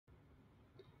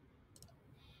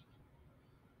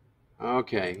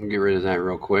Okay, we'll get rid of that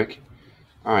real quick.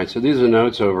 All right, so these are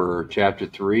notes over Chapter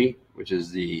 3, which is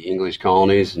the English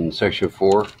colonies, and Section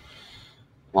 4,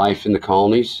 life in the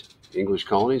colonies, English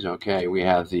colonies. Okay, we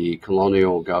have the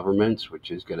colonial governments, which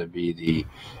is going to be the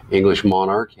English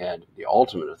monarch had the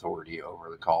ultimate authority over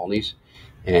the colonies.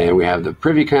 And we have the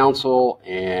Privy Council,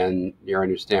 and you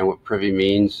understand what privy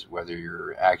means, whether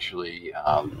you're actually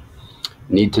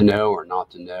need to know or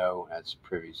not to know, that's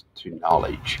privy to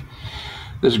knowledge.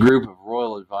 This group of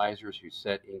royal advisors who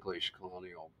set English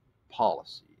colonial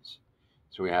policies.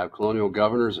 So we have colonial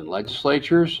governors and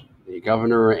legislatures. The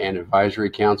governor and advisory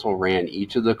council ran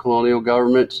each of the colonial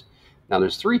governments. Now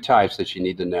there's three types that you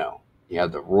need to know. You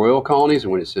have the royal colonies,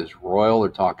 and when it says royal,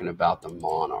 they're talking about the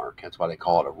monarch. That's why they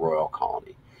call it a royal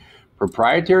colony.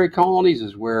 Proprietary colonies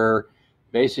is where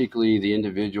basically the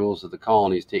individuals of the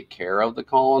colonies take care of the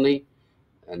colony,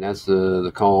 and that's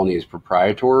the colony's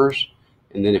proprietors.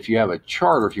 And then if you have a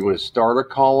charter, if you want to start a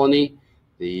colony,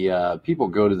 the people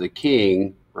go to the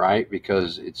king, right,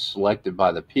 because it's selected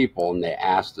by the people, and they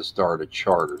ask to start a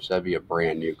charter. So that'd be a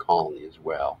brand new colony as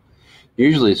well.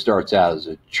 Usually it starts out as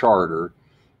a charter,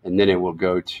 and then it will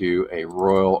go to a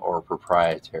royal or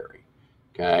proprietary.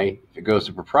 Okay, if it goes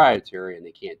to proprietary and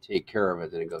they can't take care of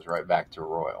it, then it goes right back to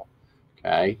royal.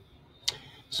 Okay,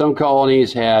 some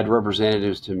colonies had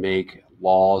representatives to make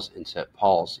laws and set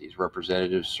policies.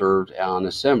 Representatives served on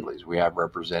assemblies. We have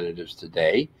representatives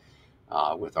today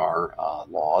with our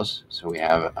laws. So we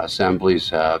have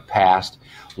assemblies passed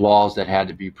laws that had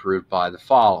to be approved by the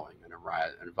following: an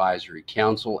advisory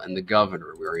council and the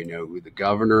governor. We already know who the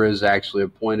governor is actually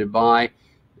appointed by.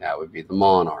 That would be the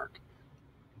monarch.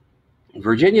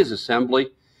 Virginia's assembly,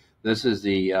 this is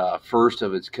the first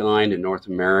of its kind in North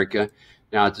America.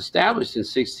 Now, it's established in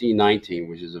 1619,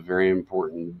 which is a very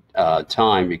important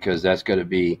time, because that's going to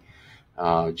be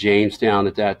Jamestown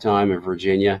at that time in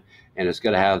Virginia, and it's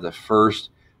going to have the first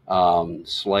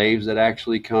slaves that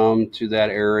actually come to that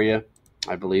area.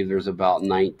 I believe there's about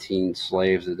 19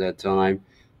 slaves at that time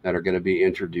that are going to be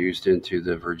introduced into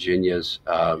the Virginia's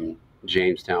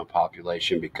Jamestown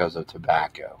population because of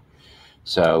tobacco.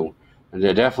 So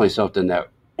they're definitely something that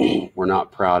we're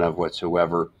not proud of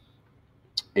whatsoever.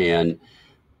 And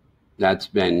that's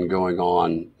been going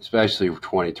on, especially for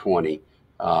 2020.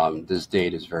 This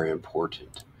date is very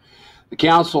important. The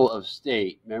Council of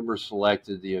State members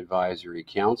selected the Advisory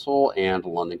Council and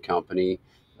London Company.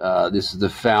 This is the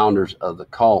founders of the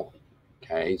colony.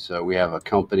 Okay, so we have a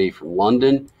company from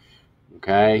London.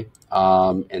 Okay,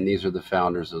 and these are the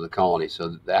founders of the colony. So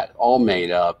that all made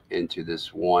up into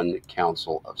this one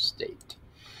Council of State.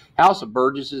 House of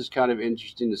Burgesses is kind of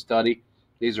interesting to study.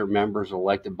 These are members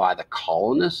elected by the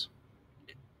colonists.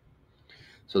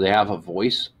 So they have a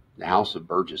voice, the House of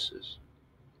Burgesses.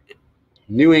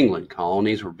 New England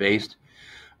colonies were based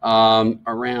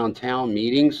around town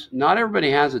meetings. Not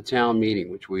everybody has a town meeting,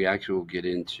 which we actually will get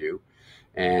into.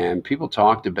 And people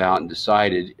talked about and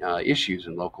decided issues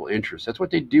and local interests. That's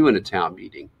what they do in a town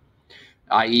meeting,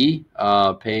 i.e.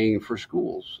 Paying for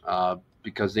schools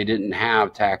because they didn't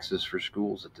have taxes for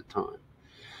schools at the time.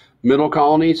 Middle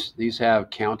colonies, these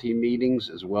have county meetings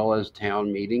as well as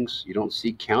town meetings. You don't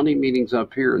see county meetings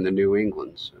up here in the New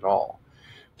Englands at all,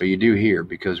 but you do here,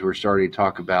 because we're starting to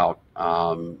talk about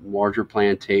larger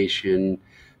plantation,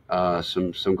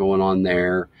 some going on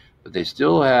there, but they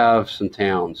still have some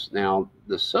towns. Now,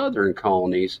 the southern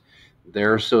colonies,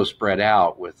 they're so spread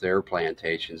out with their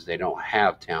plantations, they don't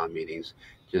have town meetings,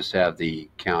 just have the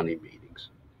county meetings.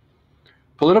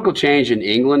 Political change in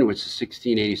England, which is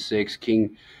 1686,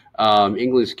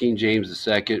 England's King James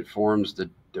II forms the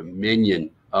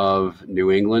Dominion of New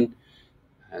England.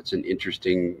 That's an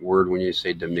interesting word when you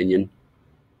say dominion.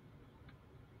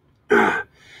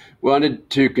 Wanted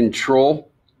to control,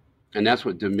 and that's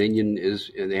what dominion is.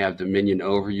 They have dominion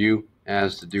over you. It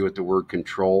has to do with the word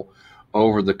control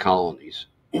over the colonies.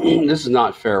 This is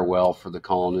not farewell for the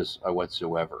colonists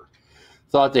whatsoever.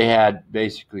 Thought they had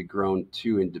basically grown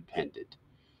too independent.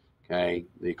 Okay,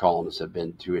 the colonists have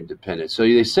been too independent. So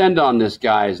they send on this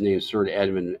guy, his name is Sir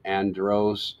Edmund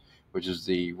Andros, which is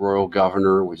the royal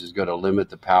governor, which is going to limit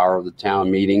the power of the town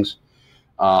meetings.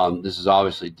 This is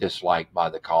obviously disliked by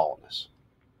the colonists.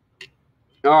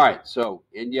 All right, so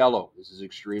in yellow, this is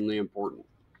extremely important.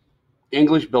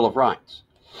 English Bill of Rights.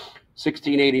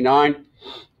 1689,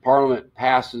 Parliament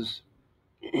passes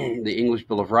the English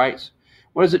Bill of Rights.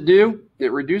 What does it do?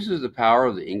 It reduces the power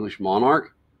of the English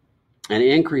monarch and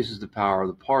increases the power of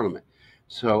the Parliament.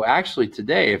 So actually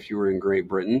today, if you were in Great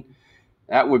Britain,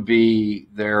 that would be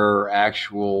their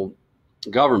actual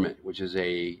government, which is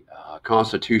a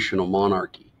constitutional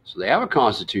monarchy. So they have a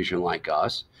constitution like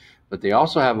us, but they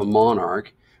also have a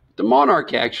monarch, The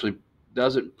monarch actually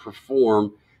doesn't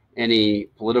perform any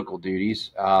political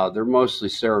duties. They're mostly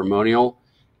ceremonial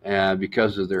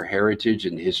because of their heritage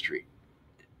and history.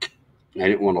 I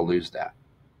didn't want to lose that.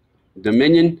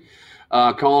 Dominion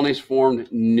colonies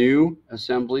formed new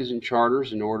assemblies and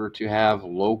charters in order to have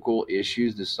local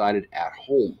issues decided at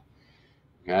home,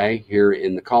 okay, here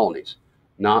in the colonies,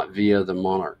 not via the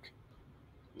monarch.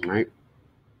 All right.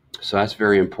 So that's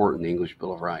very important in the English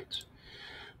Bill of Rights.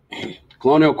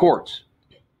 Colonial courts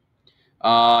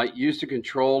used to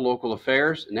control local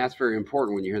affairs, and that's very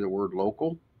important when you hear the word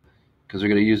local, because they're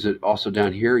going to use it also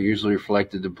down here, usually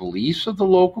reflected the beliefs of the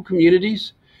local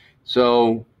communities.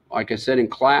 So, like I said in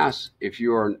class, if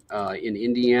you are in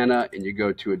Indiana and you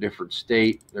go to a different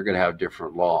state, they're going to have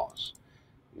different laws.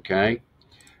 Okay?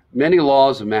 Many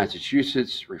laws of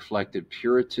Massachusetts reflected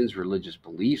Puritans' religious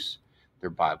beliefs. They're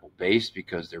Bible-based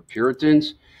because they're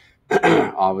Puritans.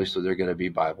 Obviously, they're going to be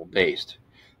Bible-based.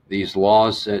 These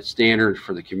laws set standards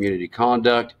for the community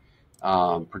conduct,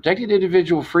 protecting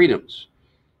individual freedoms.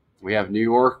 We have New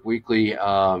York Weekly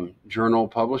Journal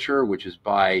Publisher, which is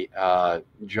by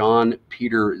John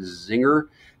Peter Zinger.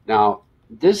 Now,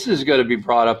 this is going to be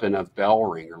brought up in a bell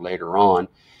ringer later on,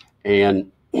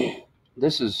 and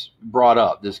this is brought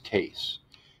up, this case.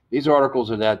 These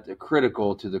articles are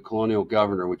critical to the colonial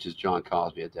governor, which is John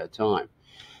Cosby at that time.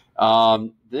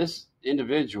 This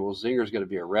individual, Zinger, is going to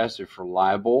be arrested for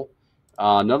libel.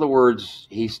 In other words,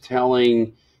 he's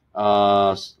telling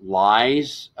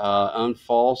lies,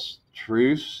 unfalse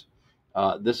truths.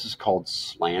 This is called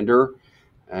slander.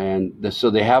 And so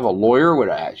they have a lawyer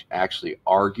which actually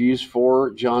argues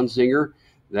for John Zinger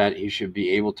that he should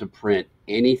be able to print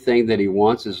anything that he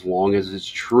wants as long as it's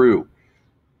true.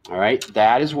 All right,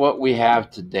 that is what we have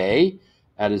today.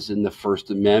 That is in the First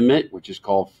Amendment, which is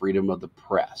called freedom of the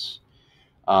press.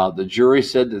 The jury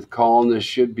said that the colonists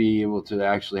should be able to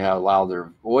actually allow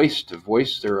their voice to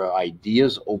voice their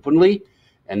ideas openly,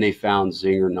 and they found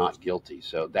Zinger not guilty.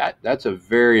 So that's a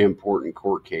very important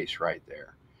court case right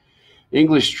there.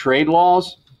 English trade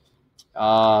laws,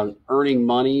 earning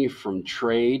money from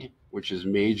trade, which is a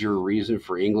major reason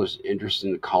for English interest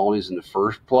in the colonies in the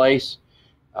first place.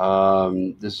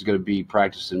 This is going to be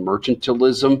practiced in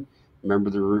mercantilism. Remember,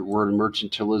 the root word of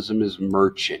mercantilism is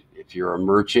merchant. If you're a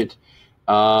merchant,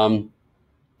 or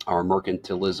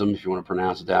mercantilism, if you want to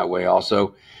pronounce it that way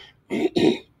also.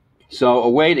 So a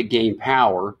way to gain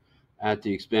power at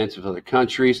the expense of other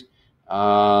countries.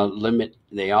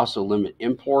 They also limit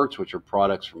imports, which are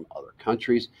products from other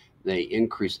countries. They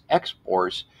increase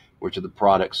exports, which are the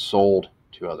products sold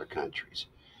to other countries.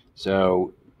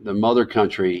 So the mother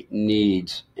country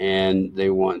needs, and they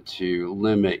want to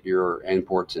limit your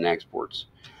imports and exports.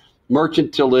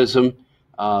 Mercantilism,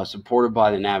 supported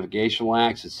by the Navigational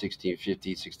Acts of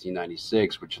 1650,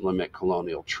 1696, which limit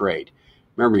colonial trade.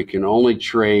 Remember, you can only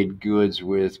trade goods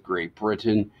with Great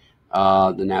Britain.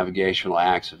 The Navigational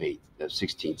Acts of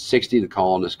 1660, the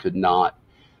colonists could not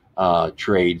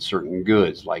trade certain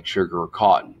goods like sugar or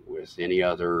cotton with any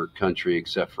other country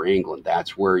except for England.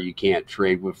 That's where you can't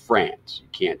trade with France. You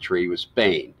can't trade with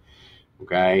Spain.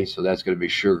 Okay, so that's going to be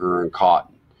sugar and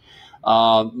cotton.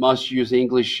 Must use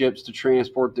English ships to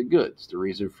transport the goods. The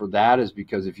reason for that is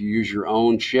because if you use your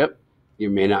own ship,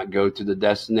 you may not go to the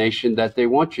destination that they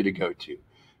want you to go to.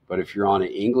 But if you're on an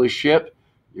English ship,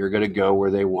 you're going to go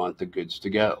where they want the goods to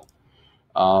go.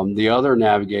 The other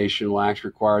navigational acts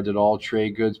required that all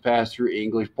trade goods pass through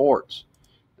English ports.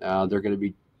 They're going to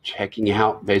be checking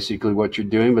out basically what you're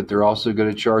doing, but they're also going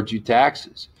to charge you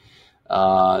taxes,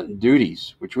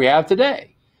 duties, which we have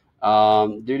today.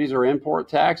 Duties are import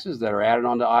taxes that are added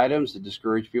onto items to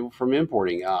discourage people from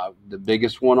importing. The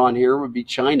biggest one on here would be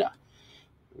China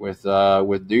with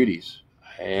duties.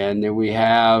 And then we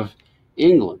have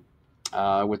England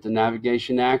with the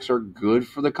Navigation Acts are good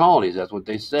for the colonies. That's what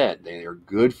they said. They are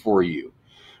good for you.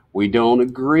 We don't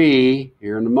agree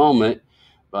here in a moment,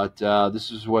 but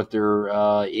this is what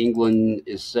England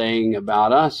is saying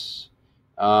about us.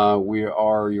 We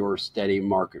are your steady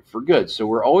market for goods. So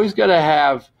we're always going to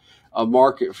have a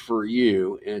market for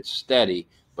you, and it's steady.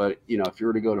 But if you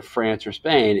were to go to France or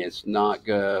Spain, it's not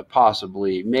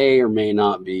may or may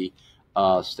not be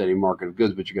a steady market of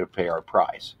goods, but you're going to pay our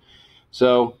price.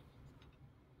 So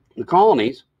the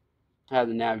colonies had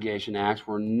the Navigation Acts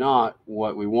were not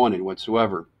what we wanted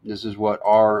whatsoever. This is what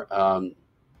our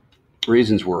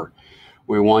reasons were.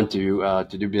 We want to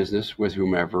do business with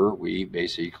whomever we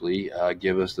basically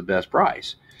give us the best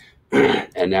price,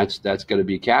 and that's going to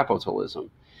be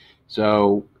capitalism.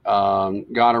 So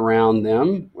got around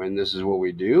them, when this is what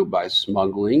we do, by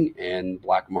smuggling and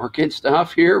black market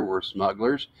stuff here. We're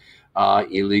smugglers.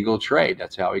 Illegal trade.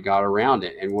 That's how we got around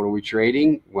it. And what are we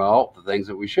trading? Well, the things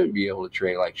that we shouldn't be able to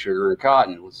trade, like sugar and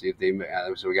cotton. Let's see if they.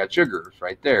 So we got sugar. It's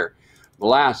right there.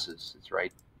 Molasses. It's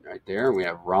right there. We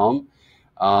have rum,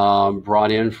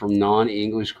 brought in from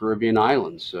non-English Caribbean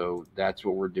islands. So that's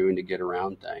what we're doing to get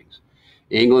around things.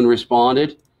 England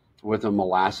responded with a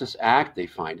Molasses Act. They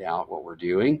find out what we're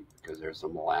doing because there's the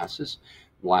Molasses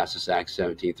Act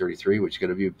 1733, which is going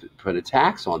to be put a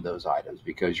tax on those items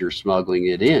because you're smuggling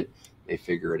it in. They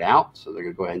figure it out, so they're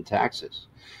going to go ahead and tax us.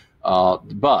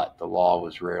 But the law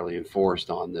was rarely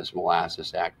enforced on this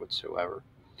Molasses Act whatsoever.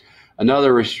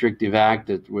 Another restrictive act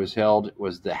that was held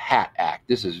was the Hat Act.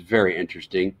 This is very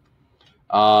interesting.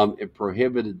 It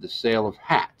prohibited the sale of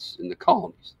hats in the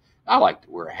colonies. I like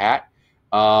to wear a hat,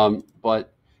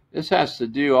 but this has to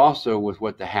do also with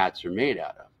what the hats are made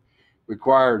out of.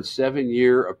 Required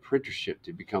 7-year apprenticeship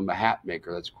to become a hat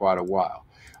maker. That's quite a while.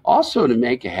 Also, to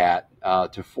make a hat,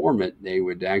 to form it, they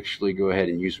would actually go ahead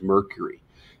and use mercury.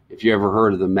 If you ever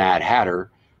heard of the Mad Hatter,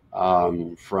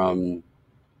 from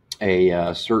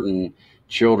a certain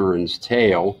children's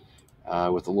tale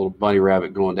with a little bunny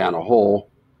rabbit going down a hole,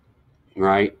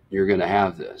 right? You're going to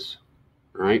have this,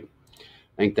 right?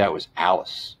 I think that was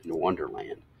Alice in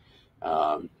Wonderland.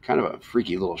 Kind of a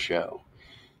freaky little show.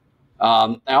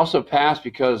 I also passed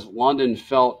because London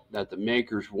felt that the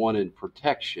makers wanted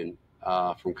protection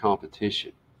from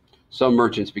competition. Some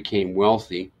merchants became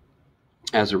wealthy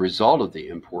as a result of the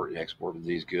import and export of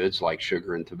these goods, like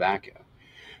sugar and tobacco.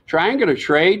 Triangular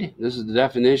trade, this is the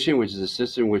definition, which is a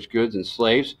system in which goods and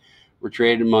slaves were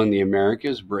traded among the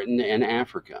Americas, Britain, and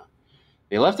Africa.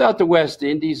 They left out the West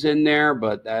Indies in there,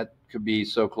 but that could be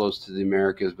so close to the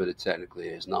Americas, but it technically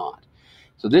is not.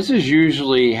 So this is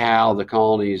usually how the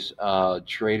colonies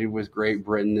traded with Great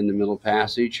Britain in the Middle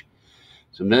Passage.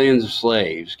 So millions of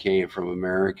slaves came to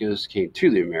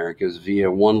the Americas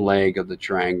via one leg of the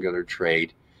triangular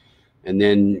trade, and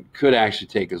then could actually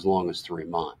take as long as 3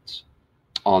 months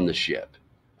on the ship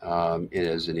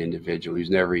as an individual who's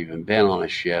never even been on a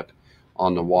ship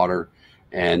on the water.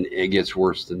 And it gets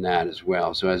worse than that as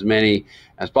well. So as many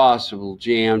as possible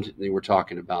jammed. They were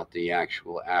talking about the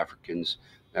actual Africans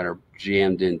that are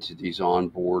jammed into these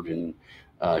onboard and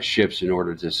ships in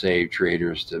order to save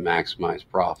traders to maximize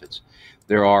profits.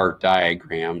 There are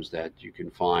diagrams that you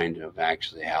can find of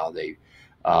actually how they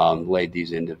laid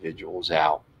these individuals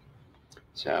out.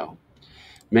 So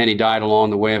many died along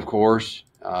the way, of course,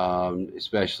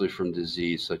 especially from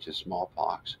disease such as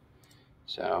smallpox.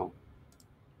 So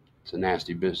it's a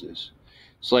nasty business.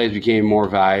 Slaves became more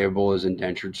valuable as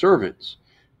indentured servants,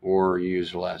 or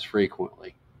used less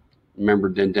frequently. Remember,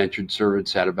 indentured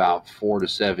servants had about 4 to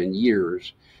 7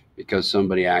 years because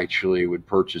somebody actually would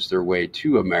purchase their way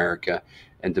to America,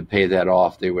 and to pay that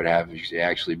off, they would have to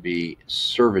actually be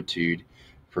servitude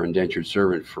for indentured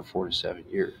servant for 4 to 7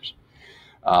 years.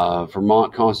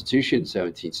 Vermont Constitution,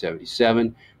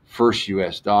 1777, first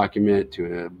U.S. document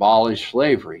to abolish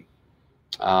slavery.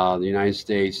 The United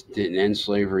States didn't end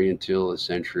slavery until a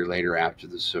century later, after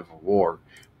the Civil War,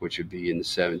 which would be in the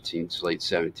late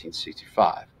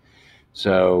 1765.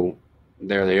 So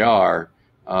there they are,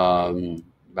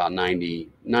 about 90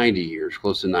 years,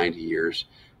 close to 90 years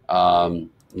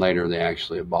later, they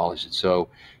actually abolished it. So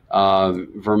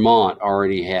Vermont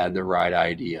already had the right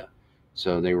idea.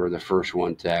 So they were the first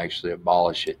one to actually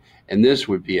abolish it. And this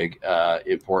would be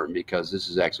important because this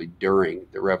is actually during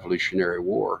the Revolutionary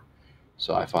War.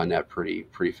 So I find that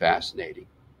pretty fascinating.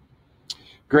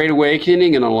 Great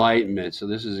Awakening and Enlightenment. So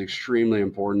this is extremely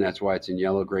important. That's why it's in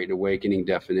yellow. Great Awakening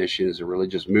definition is a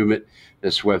religious movement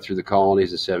that swept through the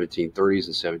colonies in the 1730s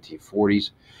and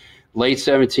 1740s. Late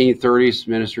 1730s,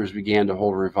 ministers began to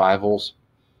hold revivals.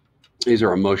 These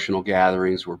are emotional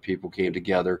gatherings where people came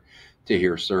together to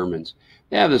hear sermons.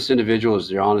 They have this individual as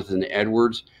Jonathan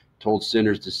Edwards, told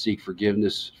sinners to seek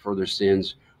forgiveness for their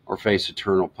sins or face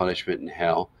eternal punishment in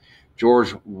hell.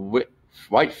 George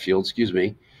Whitefield,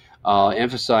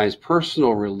 emphasized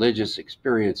personal religious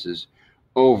experiences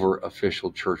over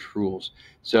official church rules.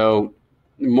 So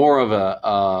more of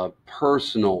a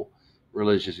personal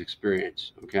religious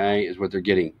experience, okay, is what they're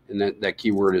getting. And that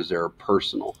key word is they're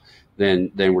personal.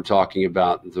 Then we're talking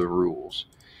about the rules.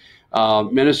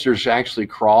 Ministers actually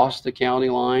crossed the county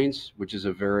lines, which is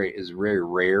very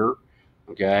rare,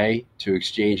 okay, to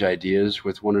exchange ideas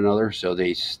with one another. So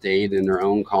they stayed in their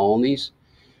own colonies.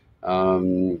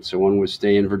 So one would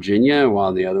stay in Virginia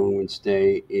while the other one would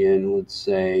stay in, let's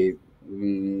say,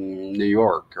 New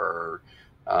York or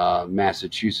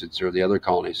Massachusetts or the other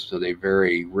colonies. So they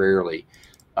very rarely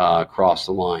across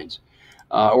the lines.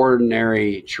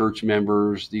 Ordinary church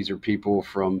members, these are people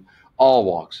from all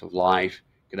walks of life,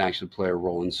 can actually play a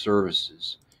role in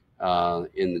services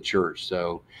in the church.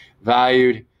 So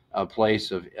valued a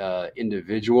place of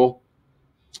individual,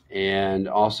 and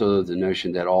also the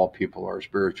notion that all people are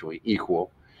spiritually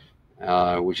equal,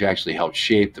 which actually helped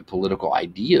shape the political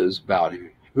ideas about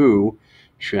who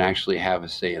should actually have a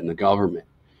say in the government.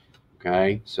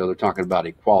 Okay, so they're talking about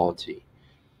equality,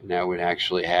 and that would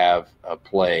actually have a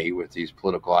play with these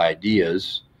political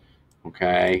ideas.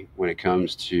 Okay, when it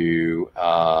comes to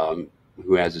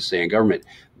who has a say in government,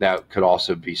 that could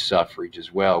also be suffrage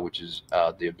as well, which is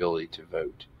the ability to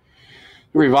vote.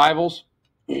 Revivals,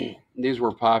 these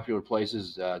were popular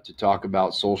places to talk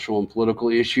about social and political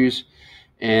issues,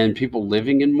 and people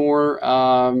living in more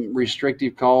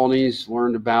restrictive colonies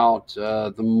learned about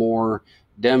the more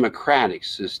democratic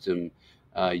system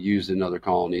used in other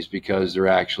colonies, because they're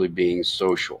actually being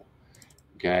social,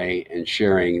 okay, and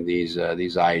sharing these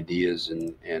ideas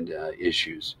and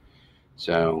issues.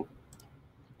 So,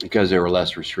 because they were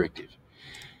less restrictive.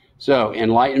 So,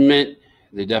 Enlightenment,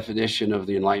 the definition of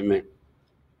the Enlightenment: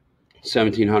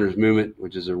 1700s movement,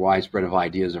 which is a widespread of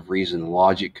ideas of reason and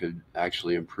logic, could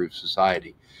actually improve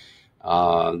society.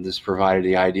 This provided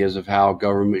the ideas of how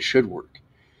government should work.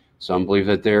 Some believe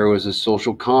that there was a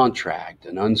social contract,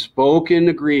 an unspoken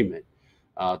agreement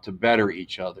to better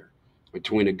each other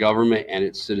between a government and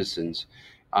its citizens.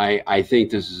 I think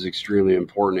this is extremely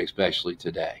important, especially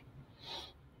today.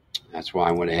 That's why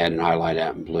I went ahead and highlighted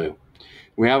that in blue.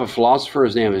 We have a philosopher,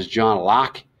 his name is John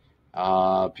Locke.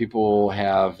 People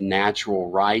have natural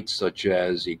rights such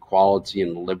as equality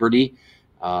and liberty.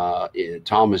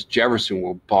 Thomas Jefferson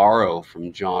will borrow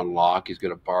from John Locke. He's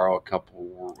going to borrow a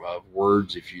couple of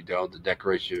words, if you don't, the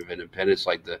Declaration of Independence,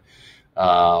 like the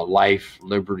life,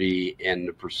 liberty, and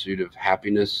the pursuit of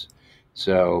happiness.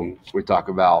 So we talk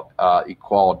about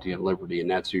equality and liberty,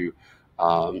 and that's who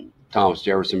Thomas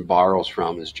Jefferson borrows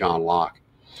from, is John Locke.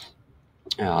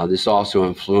 This also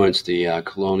influenced the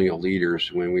colonial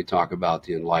leaders when we talk about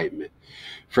the Enlightenment.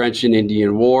 French and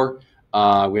Indian War,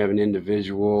 we have an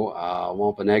individual,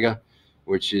 Wampanoag,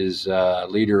 which is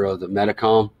leader of the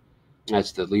Metacom.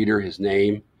 That's the leader, his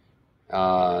name,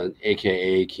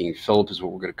 aka King Philip is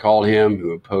what we're going to call him,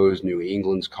 who opposed New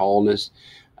England's colonists.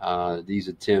 These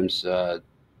attempts to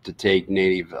take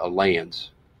native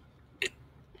lands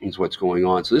is what's going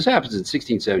on. So this happens in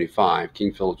 1675.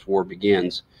 King Philip's War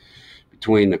begins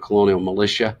between the colonial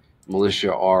militia.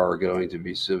 Militia are going to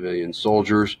be civilian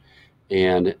soldiers,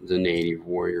 and the native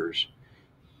warriors.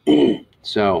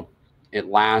 So it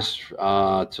lasts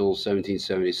till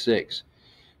 1776,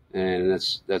 and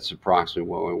that's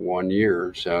approximately 1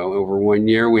 year. So over 1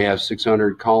 year, we have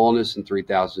 600 colonists and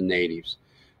 3,000 natives,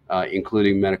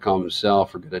 including Metacom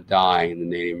himself, are going to die in the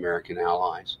Native American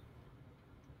allies.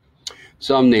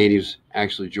 Some natives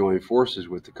actually joined forces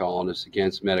with the colonists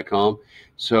against Metacom.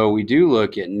 So we do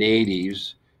look at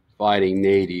natives fighting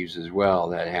natives as well.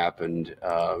 That happened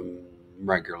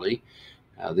regularly.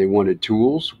 They wanted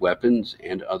tools, weapons,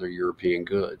 and other European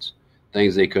goods,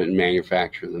 things they couldn't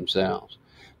manufacture themselves.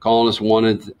 Colonists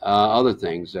wanted other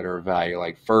things that are of value,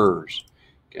 like furs.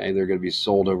 Okay, they're going to be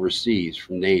sold overseas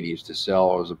from natives to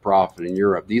sell as a profit in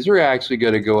Europe. These are actually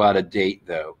going to go out of date,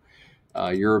 though,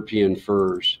 European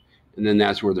furs. And then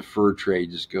that's where the fur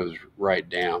trade just goes right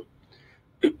down.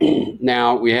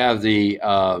 Now we have the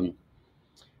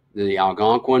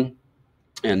Algonquin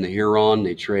and the Huron.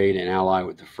 They trade and ally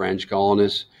with the French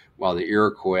colonists, while the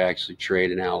Iroquois actually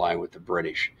trade and ally with the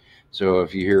British. So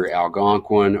if you hear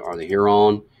Algonquin or the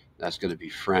Huron, that's going to be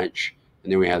French.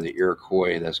 And then we have the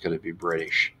Iroquois, that's going to be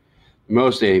British.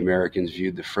 Most Native Americans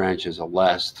viewed the French as a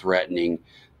less threatening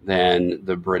than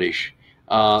the British.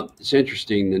 It's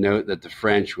interesting to note that the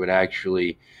French would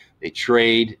actually, they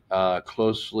trade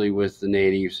closely with the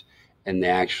natives, and they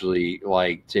actually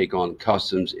like take on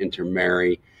customs,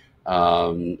 intermarry,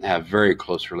 have very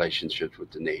close relationships with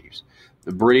the natives.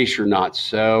 The British are not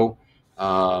so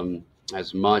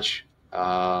as much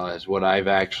as what I've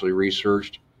actually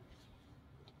researched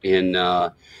in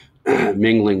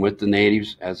mingling with the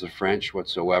natives as the French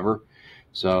whatsoever.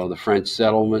 So the French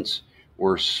settlements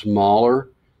were smaller.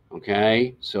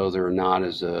 Okay, so they're not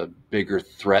as a bigger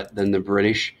threat than the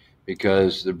British,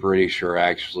 because the British are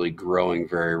actually growing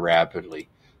very rapidly,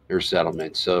 their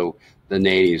settlements. So the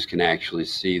natives can actually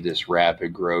see this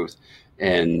rapid growth,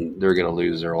 and they're going to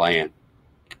lose their land,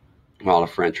 while the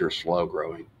French are slow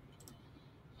growing.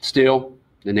 Still,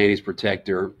 the natives protect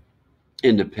their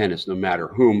independence no matter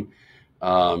whom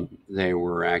they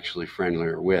were actually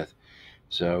friendlier with.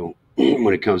 So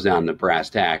when it comes down to brass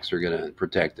tacks, they're going to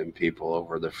protect them people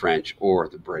over the French or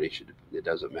the British. It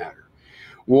doesn't matter.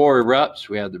 War erupts.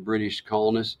 We have the British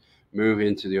colonists move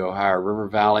into the Ohio River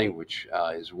Valley, which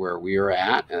is where we are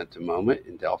at the moment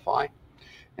in Delphi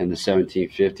in the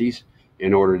 1750s,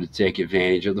 in order to take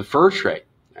advantage of the fur trade.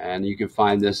 And you can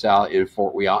find this out in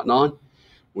Fort Ouiaton,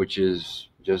 which is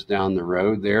just down the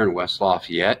road there in West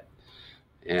Lafayette.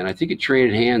 And I think it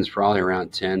traded hands probably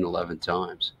around 10, 11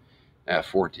 times.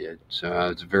 Fort did. So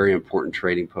it's a very important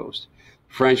trading post.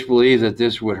 French believed that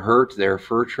this would hurt their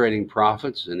fur trading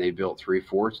profits, and they built 3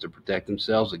 forts to protect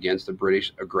themselves against the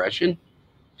British aggression.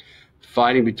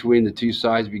 Fighting between the two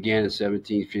sides began in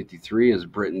 1753 as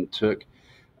Britain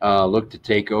looked to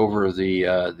take over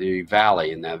the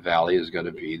valley, and that valley is going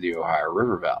to be the Ohio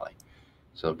River Valley.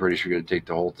 So the British are going to take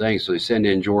the whole thing. So they send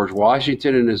in George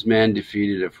Washington, and his men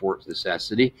defeated at Fort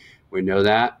Necessity. We know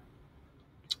that.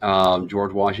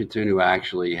 George Washington, who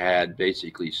actually had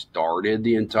basically started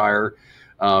the entire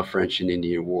French and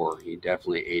Indian War. He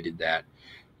definitely aided that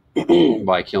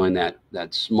by killing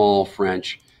that small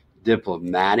French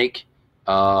diplomatic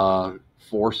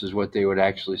force, is what they would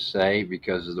actually say,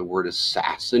 because of the word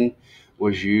assassin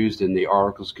was used in the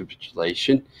Articles of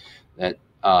Capitulation that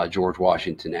George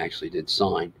Washington actually did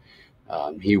sign.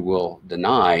 He will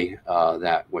deny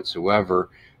that whatsoever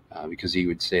because he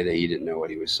would say that he didn't know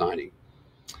what he was signing.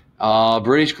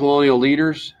 British colonial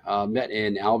leaders met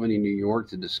in Albany, New York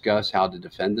to discuss how to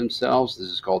defend themselves. This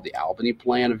is called the Albany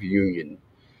Plan of Union.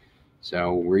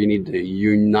 So we need to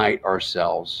unite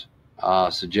ourselves.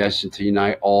 Suggestion to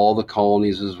unite all the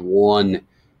colonies as one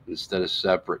instead of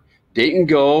separate. Didn't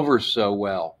go over so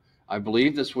well. I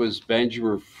believe this was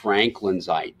Benjamin Franklin's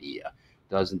idea.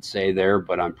 Doesn't say there,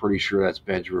 but I'm pretty sure that's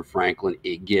Benjamin Franklin.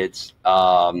 It gets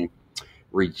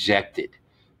rejected,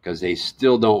 because they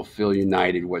still don't feel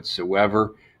united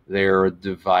whatsoever. They're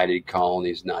divided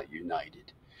colonies, not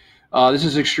united. This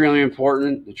is extremely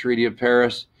important. The Treaty of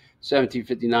Paris,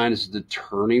 1759, is the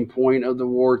turning point of the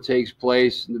war takes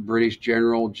place. The British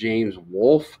General James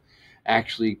Wolfe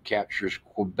actually captures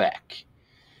Quebec.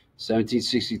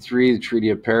 1763, the Treaty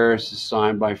of Paris is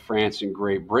signed by France and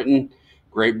Great Britain.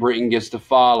 Great Britain gets the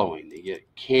following. They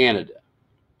get Canada.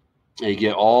 They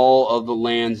get all of the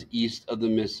lands east of the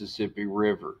Mississippi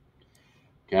River,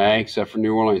 okay, except for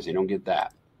New Orleans. They don't get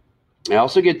that. They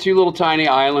also get 2 little tiny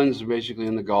islands, basically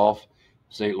in the Gulf.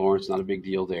 St. Lawrence, not a big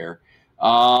deal there.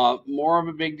 More of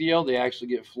a big deal, they actually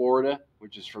get Florida,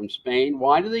 which is from Spain.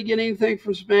 Why do they get anything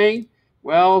from Spain?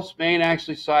 Well, Spain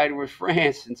actually sided with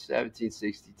France in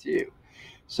 1762.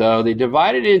 So they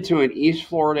divided into an East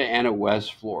Florida and a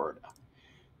West Florida.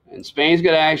 And Spain's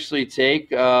going to actually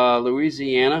take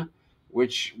Louisiana,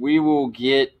 which we will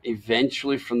get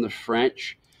eventually from the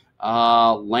French,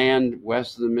 land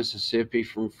west of the Mississippi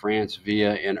from France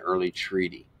via an early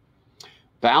treaty.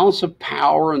 Balance of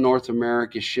power in North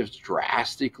America shifts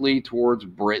drastically towards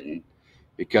Britain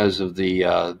because of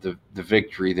the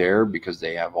victory there, because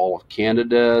they have all of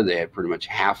Canada. They have pretty much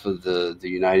half of the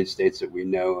United States that we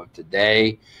know of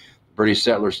today. British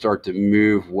settlers start to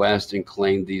move west and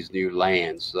claim these new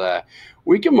lands.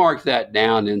 We can mark that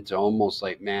down into almost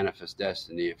like manifest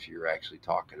destiny if you're actually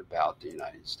talking about the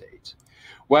United States.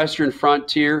 Western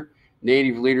frontier,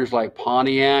 native leaders like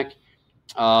Pontiac.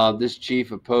 This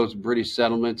chief opposed British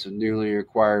settlements of newly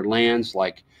acquired lands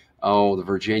like, the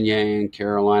Virginia and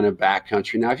Carolina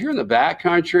backcountry. Now, if you're in the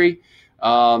backcountry,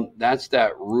 that's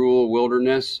that rural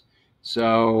wilderness.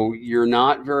 So you're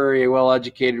not very well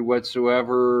educated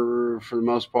whatsoever for the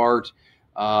most part.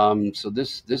 So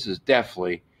this is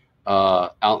definitely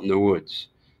out in the woods.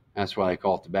 That's why they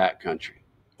call it the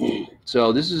backcountry.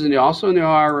 So this is also in the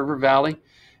Ohio River Valley,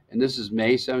 and this is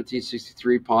May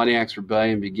 1763. Pontiac's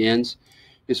rebellion begins.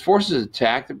 His forces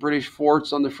attack the British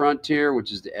forts on the frontier,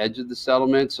 which is the edge of the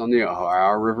settlements on the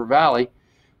Ohio River Valley.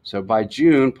 So by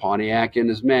June, Pontiac and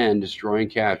his men destroy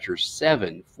and capture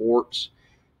 7 forts.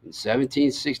 In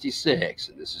 1766,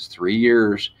 and this is 3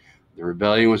 years, the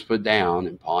rebellion was put down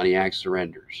and Pontiac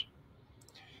surrenders.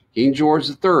 King George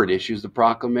III issues the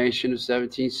Proclamation of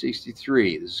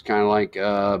 1763. This is kind of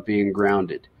like being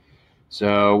grounded.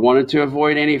 So wanted to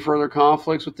avoid any further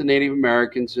conflicts with the Native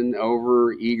Americans and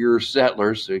over-eager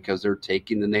settlers because they're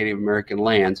taking the Native American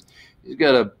lands. He's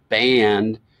got to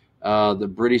ban the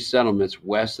British settlements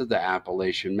west of the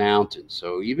Appalachian Mountains.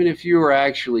 So even if you are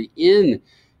actually in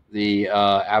the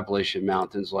Appalachian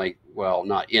Mountains, like, well,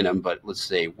 not in them, but let's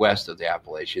say west of the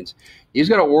Appalachians, he's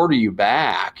got to order you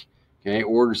back, okay,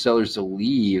 order settlers to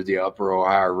leave the upper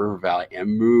Ohio River Valley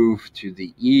and move to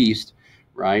the east,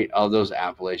 right, of those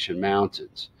Appalachian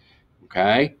Mountains,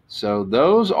 okay? So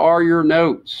those are your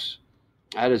notes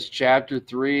That is chapter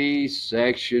 3,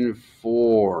 section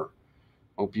 4.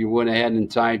 Hope you went ahead and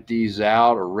typed these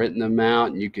out or written them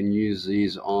out, and you can use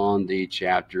these on the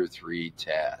chapter 3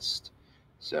 test.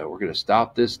 So we're going to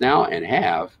stop this now and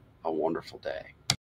have a wonderful day.